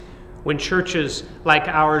When churches like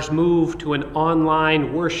ours moved to an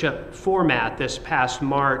online worship format this past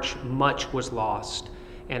March, much was lost.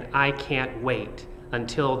 And I can't wait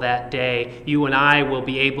until that day you and I will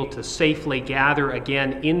be able to safely gather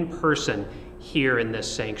again in person here in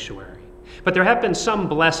this sanctuary. But there have been some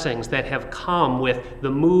blessings that have come with the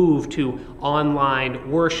move to online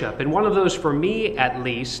worship. And one of those, for me at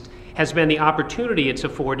least, has been the opportunity it's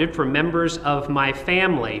afforded for members of my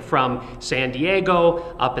family from San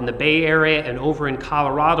Diego, up in the Bay Area, and over in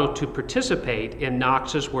Colorado to participate in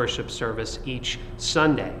Knox's worship service each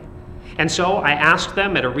Sunday. And so I asked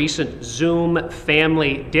them at a recent Zoom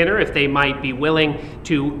family dinner if they might be willing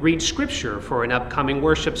to read scripture for an upcoming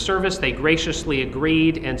worship service. They graciously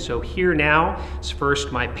agreed, and so here now is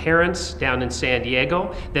first my parents down in San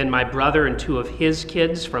Diego, then my brother and two of his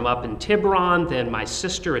kids from up in Tiburon, then my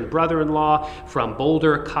sister and brother-in-law from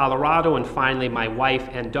Boulder, Colorado, and finally my wife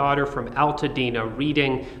and daughter from Altadena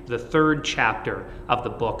reading the 3rd chapter of the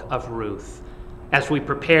book of Ruth. As we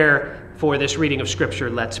prepare for this reading of Scripture,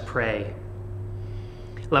 let's pray.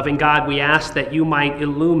 Loving God, we ask that you might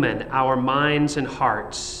illumine our minds and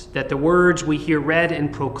hearts, that the words we hear read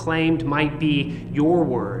and proclaimed might be your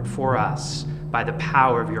word for us by the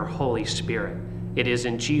power of your Holy Spirit. It is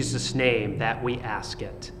in Jesus' name that we ask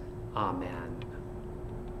it. Amen.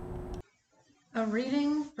 A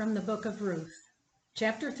reading from the book of Ruth,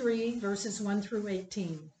 chapter 3, verses 1 through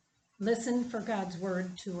 18. Listen for God's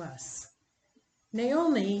word to us.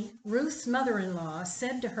 Naomi, Ruth's mother-in-law,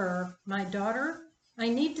 said to her, "My daughter, I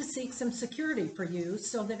need to seek some security for you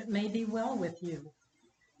so that it may be well with you.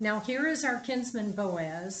 Now here is our kinsman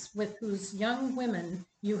Boaz, with whose young women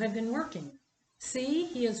you have been working. See,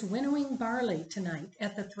 he is winnowing barley tonight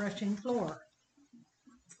at the threshing floor."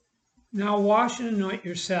 Now wash and anoint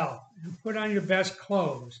yourself, and put on your best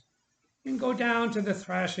clothes, and go down to the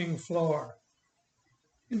threshing floor.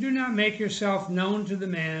 And do not make yourself known to the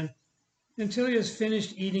man until he has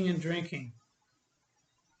finished eating and drinking.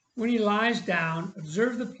 When he lies down,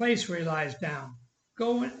 observe the place where he lies down.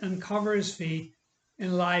 Go and uncover his feet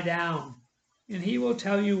and lie down, and he will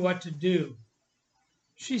tell you what to do.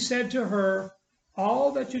 She said to her,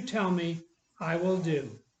 "All that you tell me, I will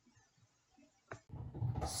do."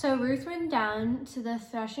 So Ruth went down to the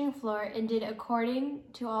threshing floor and did according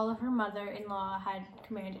to all of her mother-in-law had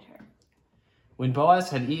commanded her. When Boaz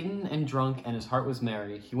had eaten and drunk and his heart was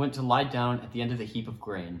merry, he went to lie down at the end of the heap of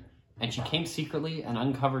grain. And she came secretly and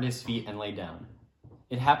uncovered his feet and lay down.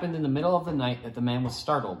 It happened in the middle of the night that the man was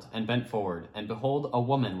startled and bent forward, and behold, a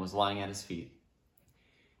woman was lying at his feet.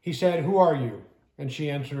 He said, "Who are you?" And she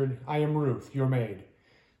answered, "I am Ruth, your maid.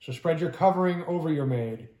 So spread your covering over your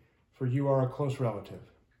maid, for you are a close relative."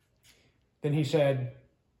 Then he said,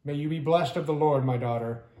 "May you be blessed of the Lord, my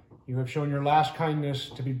daughter. You have shown your last kindness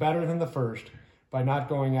to be better than the first, by not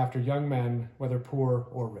going after young men, whether poor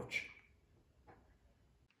or rich."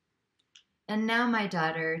 "And now, my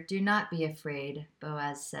daughter, do not be afraid,"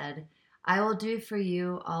 Boaz said. "I will do for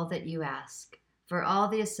you all that you ask, for all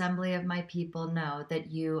the assembly of my people know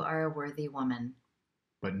that you are a worthy woman.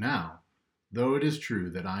 But now, though it is true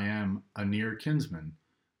that I am a near kinsman,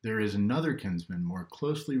 there is another kinsman more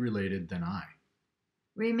closely related than I.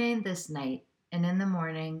 Remain this night, and in the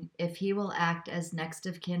morning, if he will act as next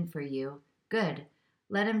of kin for you, good,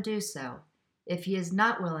 let him do so. If he is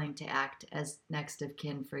not willing to act as next of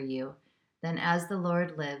kin for you, then as the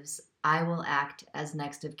Lord lives, I will act as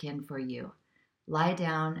next of kin for you. Lie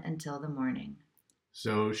down until the morning."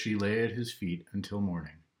 So she lay at his feet until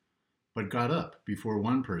morning, but got up before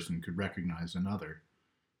one person could recognize another.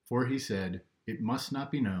 For he said, "It must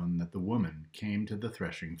not be known that the woman came to the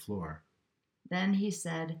threshing floor." Then he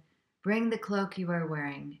said, "Bring the cloak you are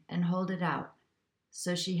wearing, and hold it out."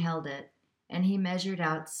 So she held it, and he measured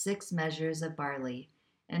out 6 measures of barley,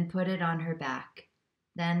 and put it on her back.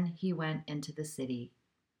 Then he went into the city.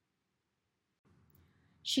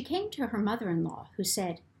 She came to her mother-in-law, who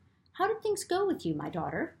said, "How did things go with you, my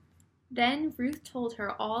daughter?" Then Ruth told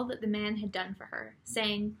her all that the man had done for her,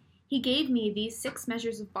 saying, "He gave me these 6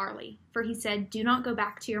 measures of barley, for he said, 'Do not go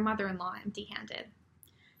back to your mother-in-law empty-handed.'"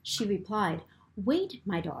 She replied, "Wait,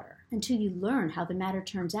 my daughter, until you learn how the matter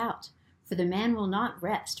turns out, for the man will not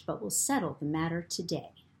rest, but will settle the matter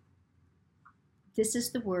today." This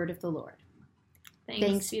is the word of the Lord.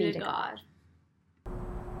 Thanks be to God.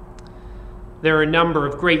 There are a number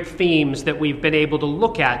of great themes that we've been able to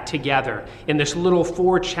look at together in this little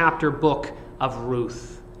 4-chapter book of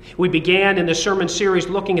Ruth. We began in the sermon series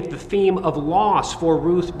looking at the theme of loss, for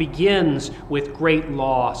Ruth begins with great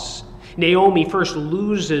loss. Naomi first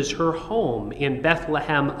loses her home in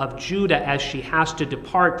Bethlehem of Judah as she has to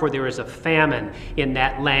depart, for there is a famine in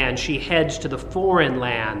that land. She heads to the foreign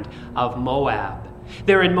land of Moab.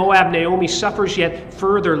 There in Moab, Naomi suffers yet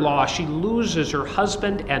further loss. She loses her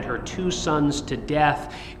husband and her 2 sons to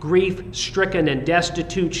death. Grief-stricken and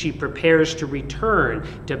destitute, she prepares to return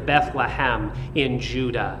to Bethlehem in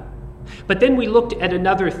Judah. But then we looked at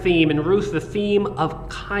another theme in Ruth, the theme of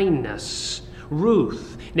kindness.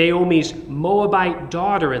 Ruth, Naomi's Moabite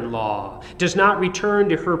daughter-in-law, does not return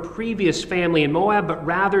to her previous family in Moab, but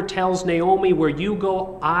rather tells Naomi, "Where you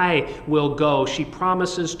go, I will go." She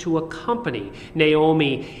promises to accompany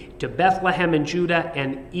Naomi to Bethlehem in Judah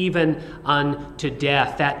and even unto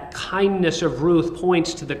death. That kindness of Ruth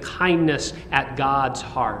points to the kindness at God's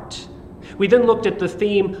heart. We then looked at the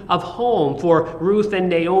theme of home, for Ruth and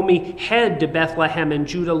Naomi head to Bethlehem in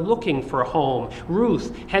Judah looking for home.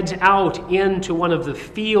 Ruth heads out into one of the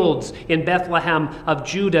fields in Bethlehem of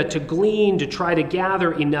Judah to glean, to try to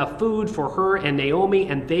gather enough food for her and Naomi,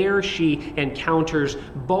 and there she encounters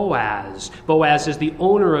Boaz. Boaz is the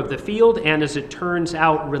owner of the field and, as it turns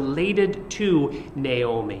out, related to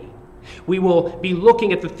Naomi. We will be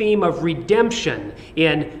looking at the theme of redemption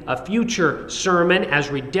in a future sermon, as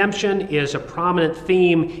redemption is a prominent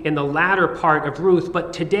theme in the latter part of Ruth.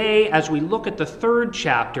 But today, as we look at the 3rd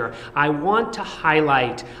chapter, I want to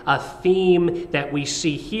highlight a theme that we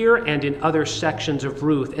see here and in other sections of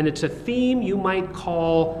Ruth. And it's a theme you might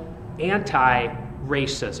call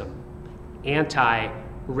anti-racism.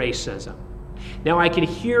 Anti-racism. Now, I can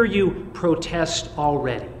hear you protest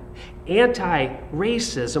already.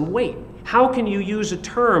 Anti-racism, wait, how can you use a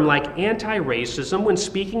term like anti-racism when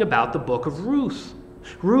speaking about the book of Ruth?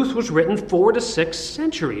 Ruth was written 4 to 6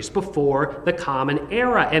 centuries before the Common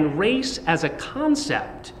Era, and race as a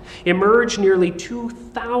concept emerged nearly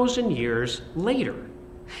 2,000 years later.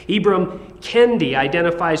 Ibram Kendi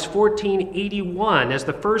identifies 1481 as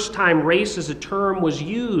the first time race as a term was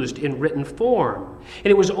used in written form.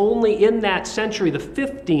 And it was only in that century, the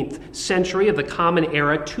 15th century of the Common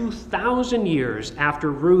Era, 2,000 years after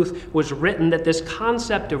Ruth was written, that this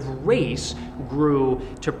concept of race grew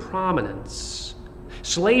to prominence.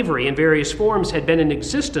 Slavery in various forms had been in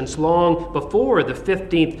existence long before the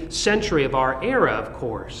 15th century of our era, of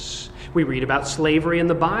course. We read about slavery in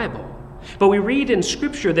the Bible. But we read in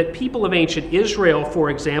Scripture that people of ancient Israel,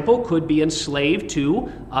 for example, could be enslaved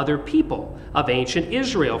to other people of ancient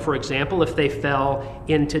Israel, for example, if they fell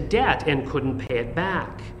into debt and couldn't pay it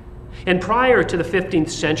back. And prior to the 15th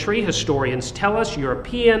century, historians tell us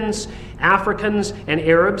Europeans, Africans, and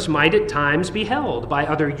Arabs might at times be held by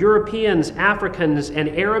other Europeans, Africans, and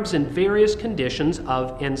Arabs in various conditions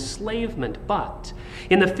of enslavement. But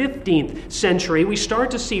in the 15th century, we start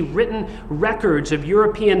to see written records of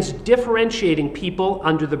Europeans differentiating people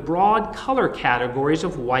under the broad color categories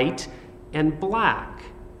of white and black.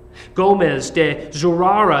 Gomes de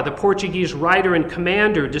Zurara, the Portuguese writer and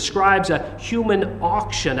commander, describes a human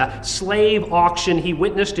auction, a slave auction he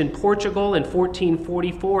witnessed in Portugal in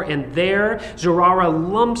 1444, and there Zurara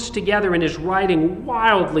lumps together in his writing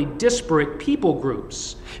wildly disparate people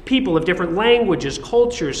groups. People of different languages,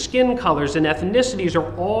 cultures, skin colors, and ethnicities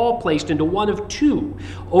are all placed into one of 2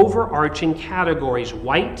 overarching categories,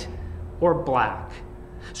 white or black.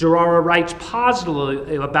 Zurara writes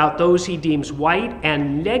positively about those he deems white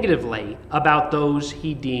and negatively about those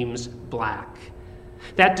he deems black.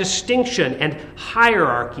 That distinction and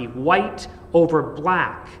hierarchy, white over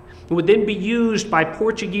black, would then be used by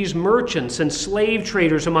Portuguese merchants and slave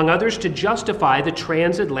traders, among others, to justify the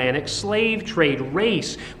transatlantic slave trade.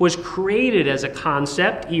 Race was created as a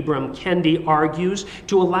concept, Ibram Kendi argues,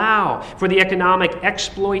 to allow for the economic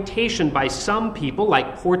exploitation by some people,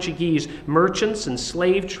 like Portuguese merchants and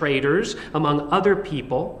slave traders, among other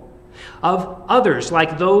people, of others,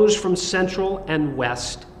 like those from Central and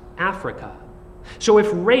West Africa. So if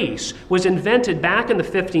race was invented back in the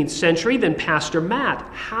 15th century, then Pastor Matt,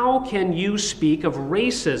 how can you speak of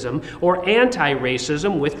racism or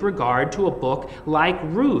anti-racism with regard to a book like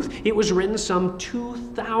Ruth? It was written some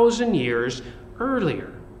 2,000 years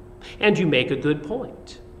earlier. And you make a good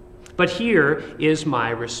point. But here is my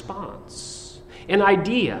response. An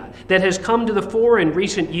idea that has come to the fore in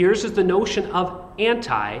recent years is the notion of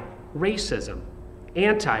anti-racism.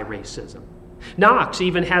 Anti-racism. Knox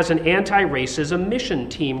even has an anti-racism mission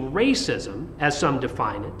team. Racism, as some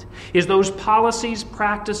define it, is those policies,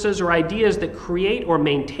 practices, or ideas that create or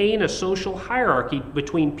maintain a social hierarchy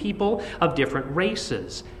between people of different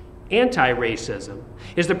races. Anti-racism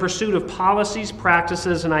is the pursuit of policies,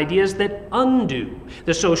 practices, and ideas that undo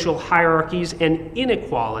the social hierarchies and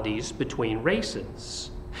inequalities between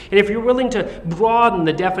races. And if you're willing to broaden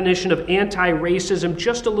the definition of anti-racism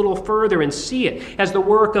just a little further and see it as the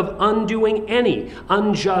work of undoing any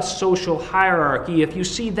unjust social hierarchy, if you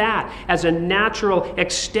see that as a natural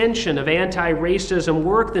extension of anti-racism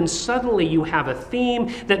work, then suddenly you have a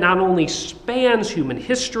theme that not only spans human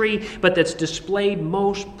history, but that's displayed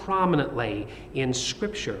most prominently in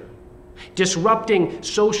Scripture. Disrupting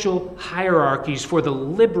social hierarchies for the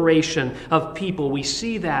liberation of people. We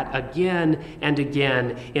see that again and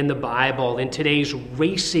again in the Bible. In today's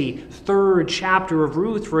racy third chapter of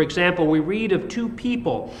Ruth, for example, we read of two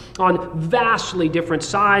people on vastly different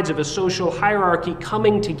sides of a social hierarchy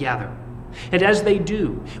coming together. And as they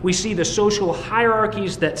do, we see the social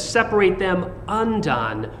hierarchies that separate them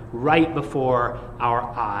undone right before our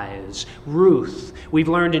eyes. Ruth, we've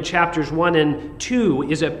learned in chapters 1 and 2,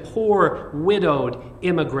 is a poor, widowed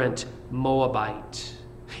immigrant Moabite.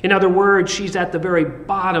 In other words, she's at the very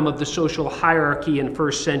bottom of the social hierarchy in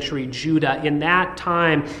first century Judah. In that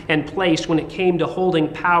time and place, when it came to holding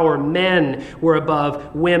power, men were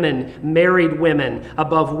above women, married women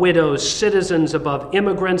above widows, citizens above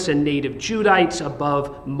immigrants, and native Judites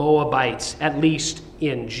above Moabites, at least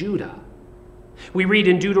in Judah. We read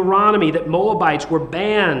in Deuteronomy that Moabites were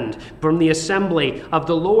banned from the assembly of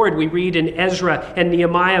the Lord. We read in Ezra and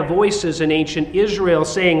Nehemiah voices in ancient Israel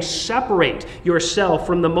saying, "Separate yourself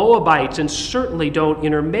from the Moabites and certainly don't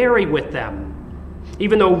intermarry with them."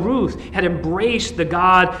 Even though Ruth had embraced the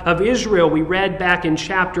God of Israel, we read back in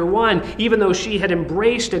chapter 1, even though she had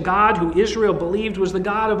embraced a God who Israel believed was the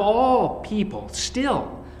God of all people, still,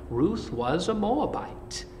 Ruth was a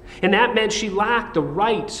Moabite. And that meant she lacked the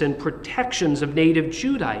rights and protections of native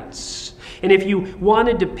Judites. And if you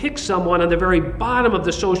wanted to pick someone on the very bottom of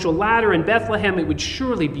the social ladder in Bethlehem, it would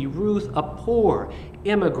surely be Ruth, a poor,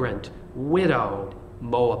 immigrant, widowed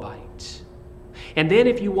Moabite. And then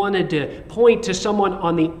if you wanted to point to someone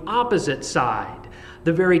on the opposite side,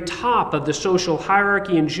 the very top of the social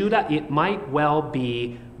hierarchy in Judah, it might well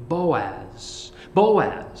be Boaz.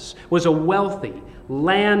 Boaz was a wealthy,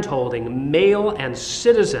 landholding male and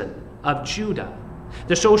citizen of Judah.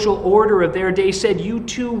 The social order of their day said, "You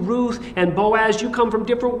two, Ruth and Boaz, you come from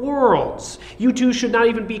different worlds. You two should not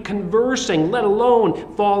even be conversing, let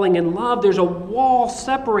alone falling in love. There's a wall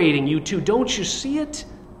separating you two. Don't you see it?"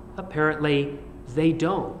 Apparently, they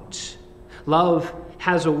don't. Love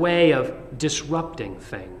has a way of disrupting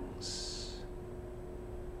things.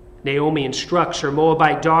 Naomi instructs her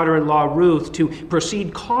Moabite daughter-in-law Ruth to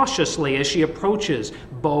proceed cautiously as she approaches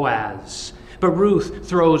Boaz. But Ruth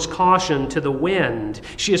throws caution to the wind.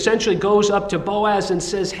 She essentially goes up to Boaz and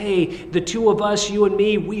says, "Hey, the two of us, you and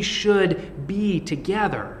me, we should be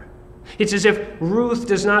together." It's as if Ruth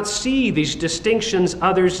does not see these distinctions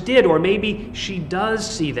others did, or maybe she does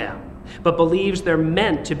see them, but believes they're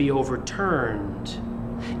meant to be overturned.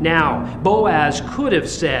 Now, Boaz could have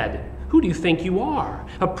said, "Who do you think you are,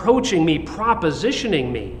 approaching me,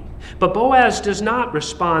 propositioning me?" But Boaz does not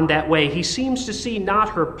respond that way. He seems to see not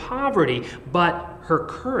her poverty, but her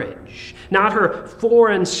courage. Not her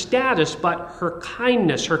foreign status, but her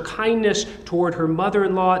kindness toward her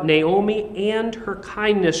mother-in-law, Naomi, and her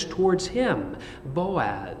kindness towards him,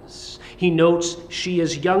 Boaz. He notes she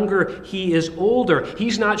is younger, he is older.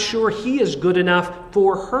 He's not sure he is good enough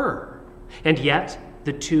for her. And yet,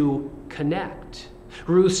 the two connect.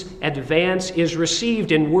 Ruth's advance is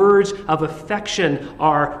received and words of affection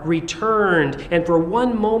are returned. And for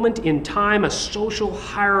one moment in time, a social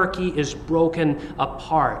hierarchy is broken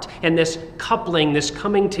apart. And this coupling, this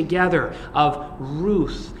coming together of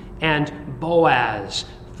Ruth and Boaz,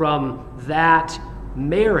 from that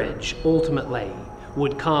marriage ultimately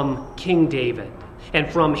would come King David. And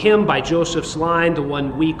from him, by Joseph's line, the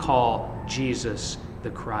one we call Jesus the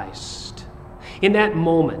Christ. In that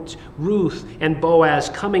moment, Ruth and Boaz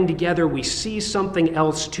coming together, we see something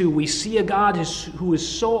else too. We see a God who is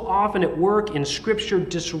so often at work in Scripture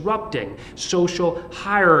disrupting social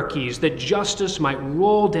hierarchies that justice might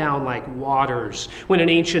roll down like waters. When an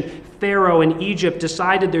ancient Pharaoh in Egypt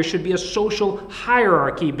decided there should be a social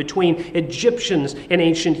hierarchy between Egyptians and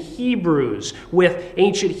ancient Hebrews, with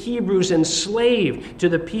ancient Hebrews enslaved to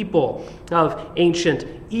the people of ancient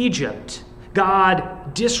Egypt,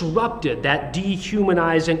 God disrupted that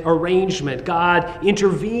dehumanizing arrangement. God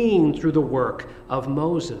intervened through the work of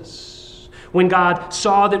Moses. When God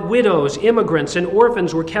saw that widows, immigrants, and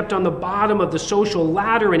orphans were kept on the bottom of the social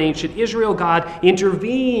ladder in ancient Israel, God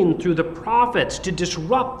intervened through the prophets to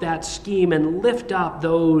disrupt that scheme and lift up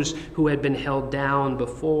those who had been held down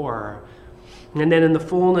before. And then in the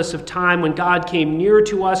fullness of time, when God came near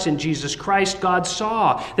to us in Jesus Christ, God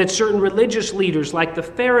saw that certain religious leaders like the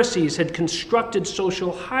Pharisees had constructed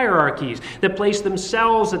social hierarchies that placed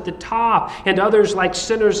themselves at the top and others like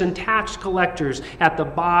sinners and tax collectors at the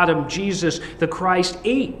bottom. Jesus, the Christ,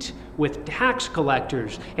 ate with tax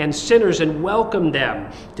collectors and sinners and welcomed them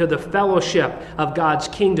to the fellowship of God's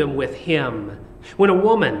kingdom with him. When a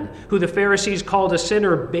woman, who the Pharisees called a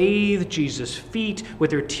sinner, bathed Jesus' feet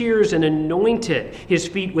with her tears and anointed his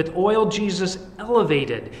feet with oil, Jesus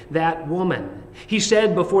elevated that woman. He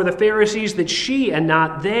said before the Pharisees that she and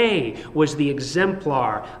not they was the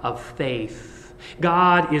exemplar of faith.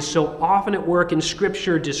 God is so often at work in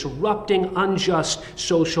Scripture disrupting unjust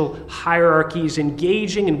social hierarchies,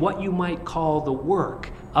 engaging in what you might call the work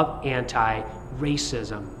of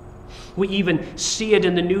anti-racism. We even see it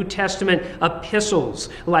in the New Testament epistles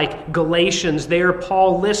like Galatians. There,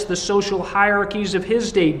 Paul lists the social hierarchies of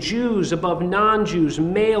his day: Jews above non-Jews,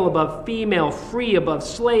 male above female, free above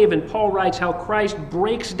slave. And Paul writes how Christ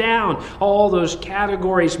breaks down all those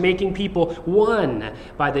categories, making people one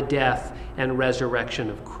by the death and resurrection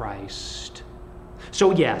of Christ.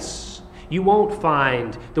 So yes, you won't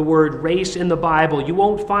find the word race in the Bible. You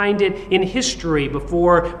won't find it in history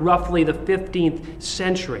before roughly the 15th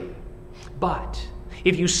century. But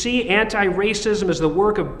if you see anti-racism as the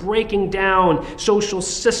work of breaking down social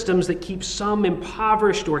systems that keep some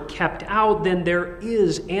impoverished or kept out, then there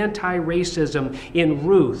is anti-racism in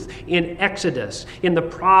Ruth, in Exodus, in the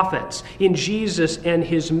prophets, in Jesus and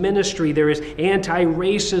his ministry. There is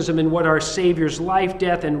anti-racism in what our Savior's life,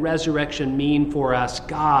 death, and resurrection mean for us.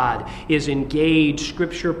 God is engaged,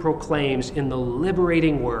 Scripture proclaims, in the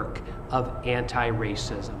liberating work of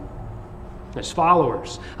anti-racism. As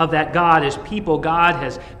followers of that God, as people God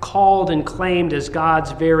has called and claimed as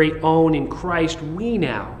God's very own in Christ, we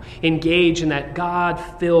now engage in that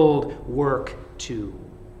God-filled work too.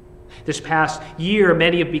 This past year,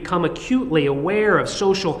 many have become acutely aware of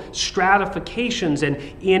social stratifications and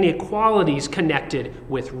inequalities connected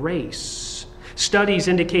with race. Studies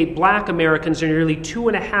indicate Black Americans are nearly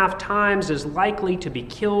 2.5 times as likely to be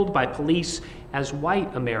killed by police as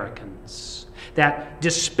white Americans. That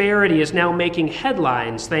disparity is now making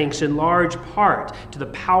headlines thanks in large part to the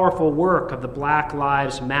powerful work of the Black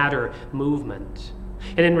Lives Matter movement.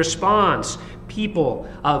 And in response, people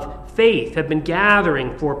of faith have been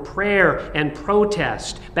gathering for prayer and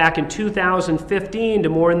protest. Back in 2015 to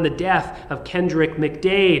mourn the death of Kendrick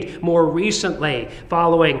McDade. More recently,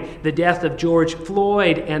 following the death of George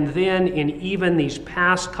Floyd. And then in even these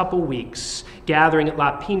past couple weeks, gathering at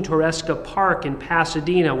La Pintoresca Park in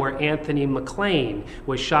Pasadena, where Anthony McLean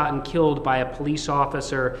was shot and killed by a police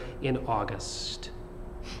officer in August.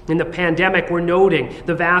 In the pandemic, we're noting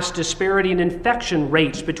the vast disparity in infection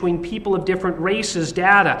rates between people of different races.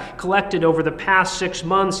 Data collected over the past 6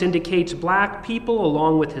 months indicates Black people,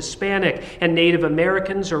 along with Hispanic and Native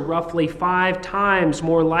Americans, are roughly 5 times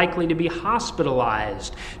more likely to be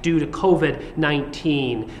hospitalized due to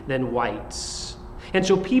COVID-19 than whites. And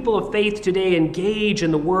so people of faith today engage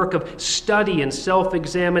in the work of study and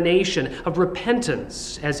self-examination, of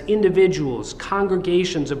repentance as individuals,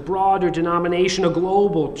 congregations, a broader denomination, a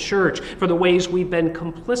global church, for the ways we've been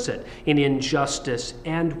complicit in injustice.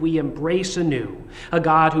 And we embrace anew a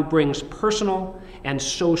God who brings personal and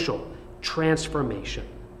social transformation.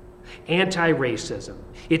 Anti-racism,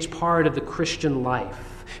 it's part of the Christian life.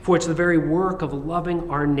 For it's the very work of loving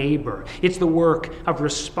our neighbor. It's the work of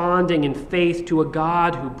responding in faith to a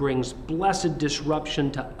God who brings blessed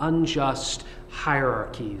disruption to unjust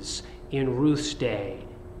hierarchies in Ruth's day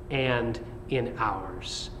and in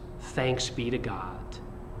ours. Thanks be to God.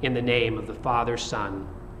 In the name of the Father, Son,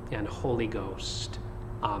 and Holy Ghost.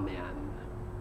 Amen.